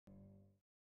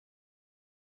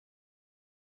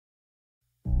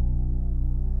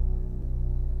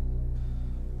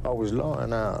I was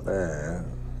lying out there,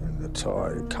 and the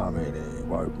tide had come in and it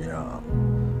woke me up.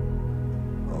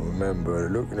 I remember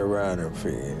looking around and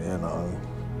thinking, you know,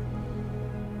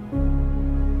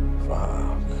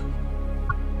 fuck,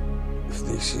 if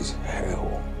this is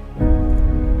hell,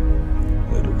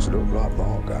 it looks a lot like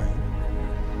my game.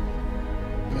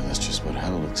 Well, that's just what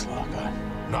hell looks like, eh?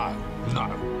 No,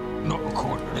 not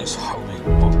according to this holy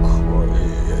book right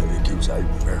here. It gives a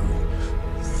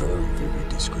very vivid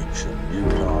description. You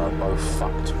and I are both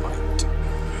fucked, mate.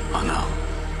 I know.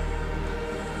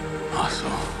 I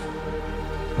saw.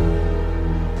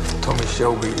 Tommy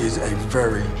Shelby is a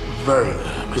very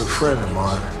good friend of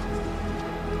mine.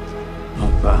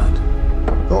 Not bad.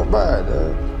 Not bad,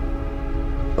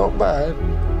 not bad.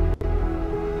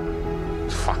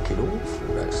 It's fucking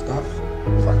awful, that stuff.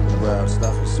 Fucking around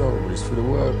stuff is sorry, but it's for the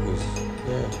workers,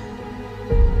 yeah.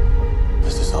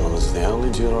 Mr. Solomons is the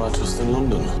only jeweller I trust in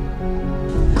London.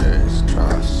 Yes,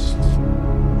 trust.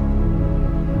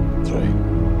 3,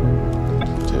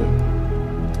 2,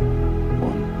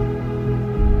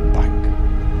 1. Bang.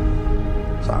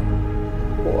 So,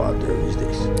 what I'll do is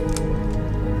this.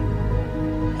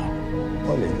 No.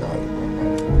 I mean, no.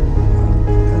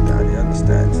 He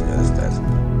understands,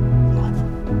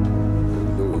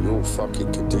 Your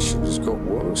fucking condition has got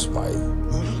worse, mate.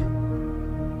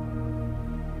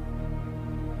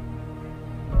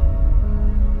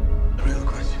 The real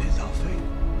question is, Alfie.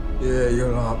 Yeah,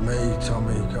 you're like me,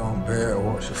 Tommy. You can't bear to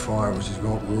watch a fight which has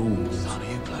got rules. So what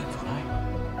are you playing for,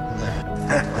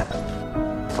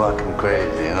 eh? Fucking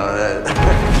crazy, you know that?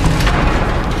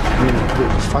 You're a bit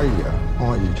of a failure,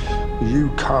 aren't you? You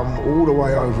come all the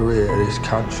way over here to this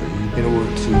country in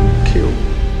order to kill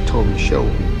Tommy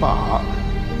Shelby, but,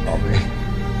 I mean,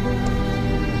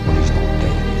 he's not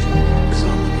dead, is he? It's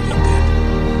not really dead.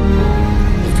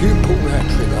 If you pull that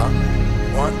trigger,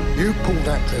 right, you pull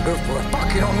that trigger for a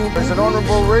fucking honourable... There's an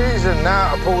honourable reason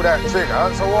now to pull that trigger,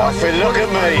 so why... Alfie, look at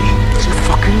me! Does it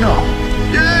fucking not?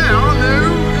 Yeah, I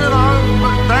knew, you know,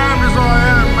 but damned as I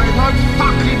am, made no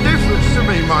fucking difference to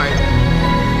me, mate.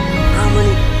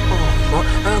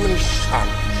 How many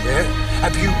sons, yeah,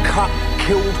 have you cut,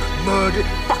 killed, murdered,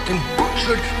 fucking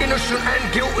butchered, innocent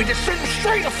and guilty, to send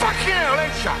straight to fucking hell,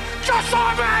 ain't you? Just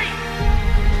like me!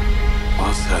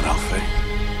 Well said, Alfie.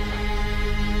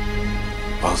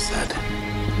 Well said.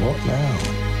 What now?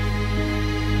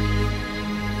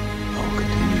 I'll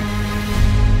continue.